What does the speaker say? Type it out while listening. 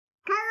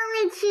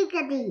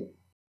Chickadee.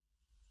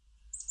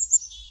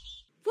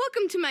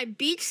 Welcome to my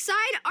Beachside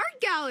art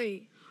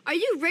gallery. Are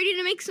you ready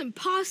to make some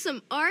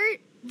possum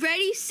art?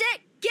 Ready, set,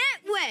 get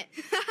wet!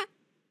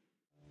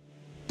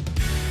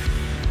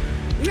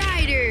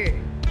 Ryder.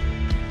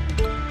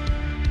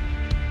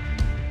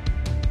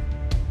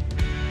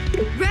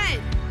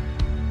 Red.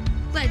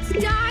 Let's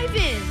dive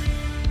in.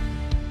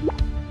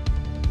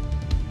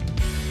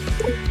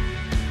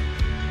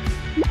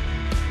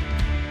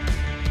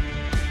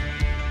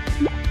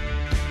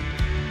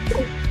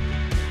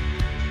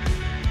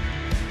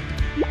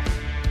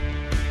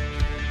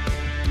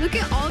 Look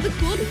at all the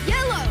cool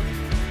yellow.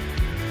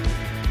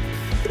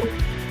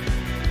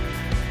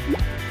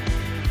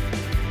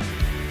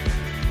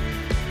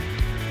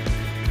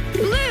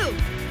 Blue.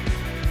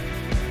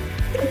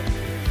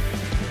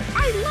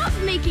 I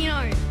love making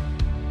art.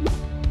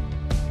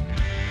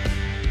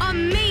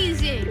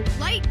 Amazing.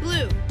 Light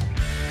blue.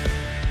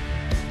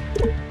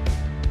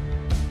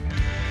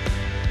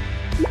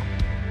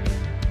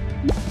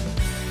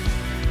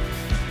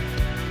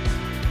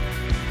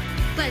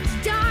 Let's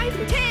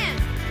dive tan.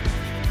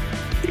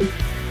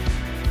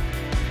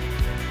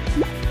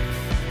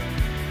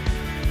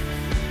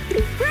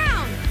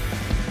 Brown.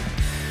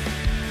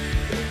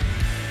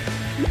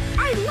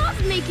 I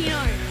love making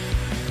art.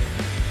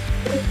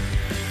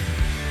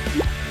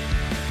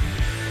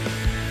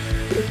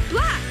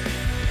 Black.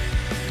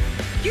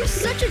 You're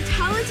such a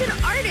talented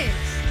artist.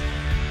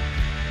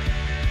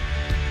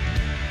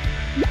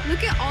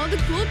 Look at all the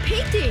cool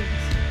paintings.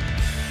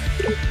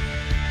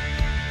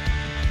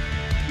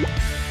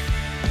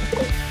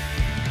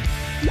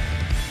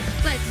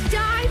 Let's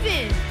dive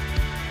in.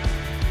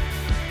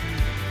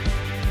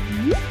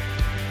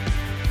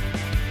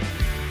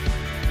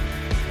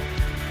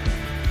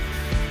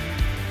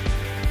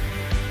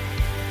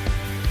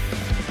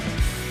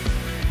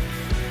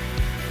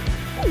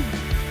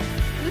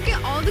 Look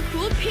at all the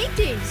cool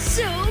paintings.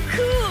 So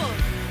cool.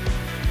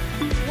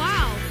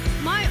 Wow,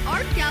 my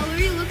art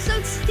gallery looks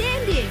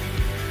outstanding.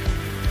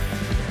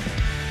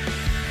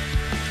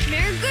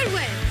 Mayor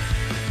Goodway.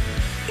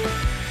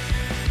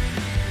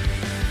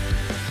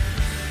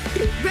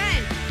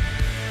 Red.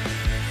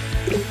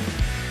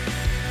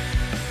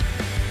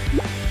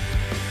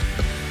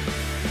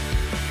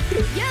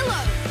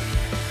 Yellow.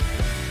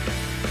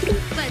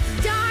 Let's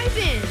dive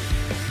in.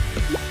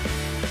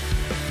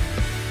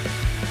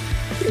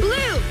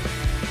 Blue.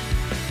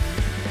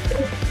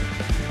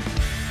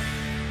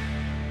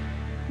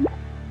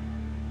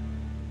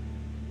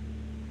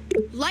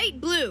 Light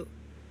blue.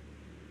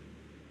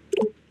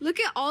 Look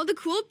at all the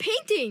cool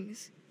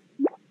paintings.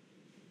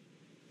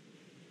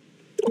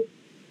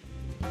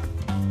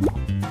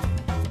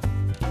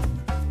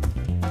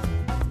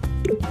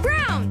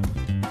 Brown.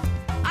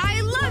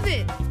 I love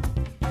it.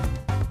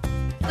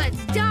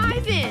 Let's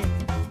dive in.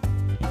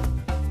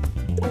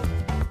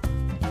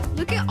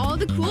 Look at all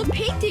the cool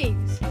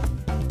paintings.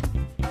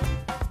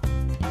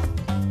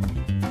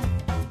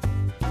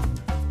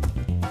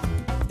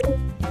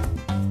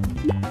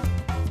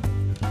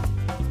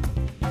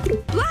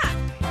 Black.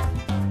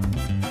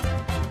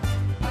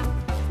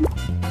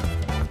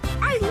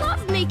 I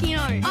love making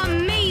art.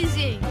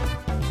 Amazing.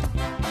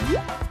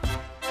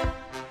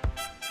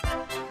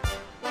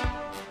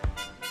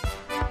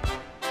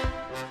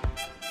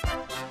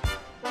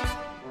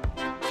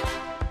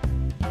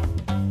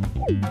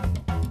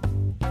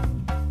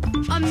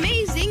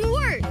 Amazing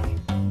work!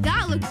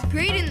 That looks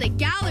great in the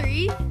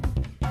gallery.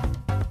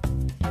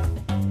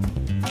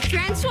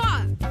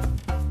 Francois.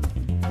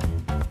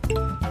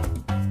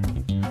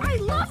 I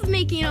love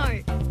making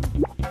art.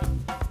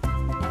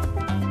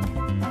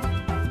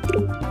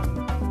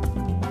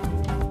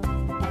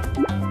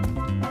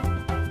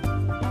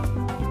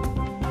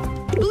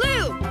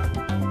 Blue.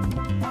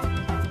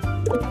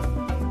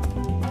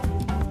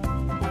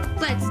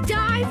 Let's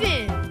dive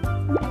in.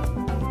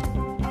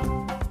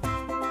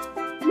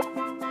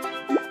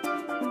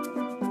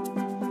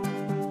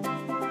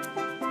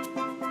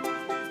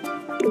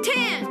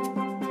 Tan.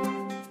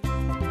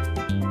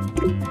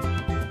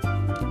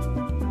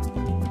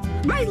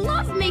 I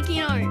love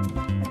making art.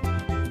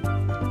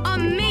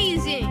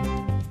 Amazing.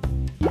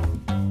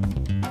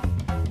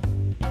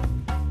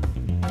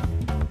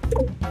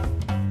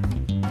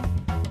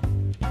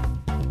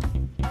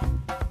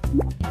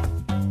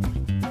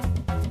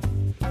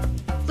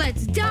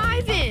 Let's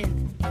dive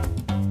in.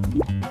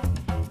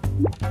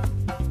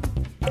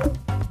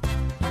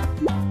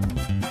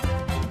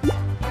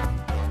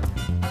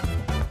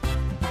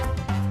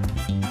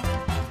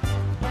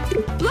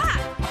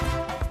 Black.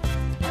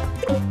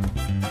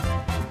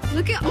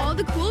 Look at all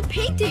the cool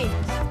paintings.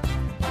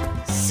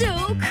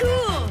 So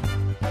cool.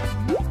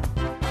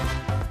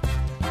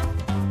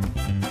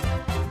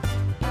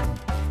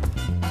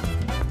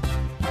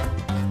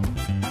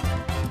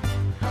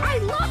 I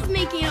love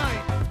making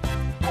art.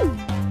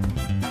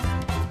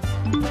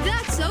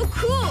 That's so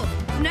cool.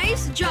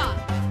 Nice job.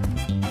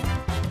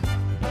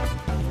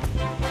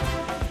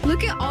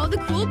 Look at all the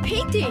cool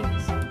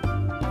paintings.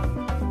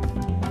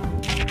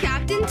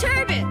 Captain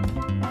Turbot.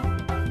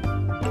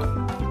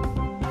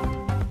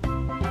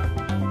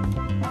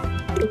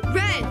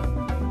 Red.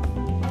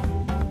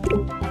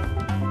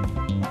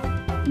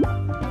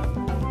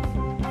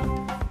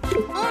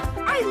 Oh,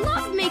 I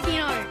love making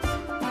art.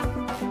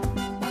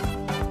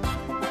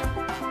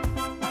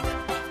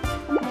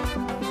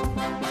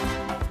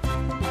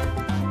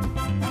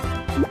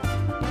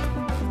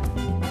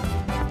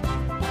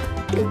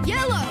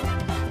 Yellow.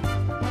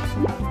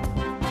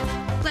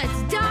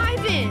 Let's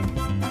dive in.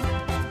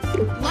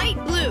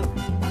 Light blue.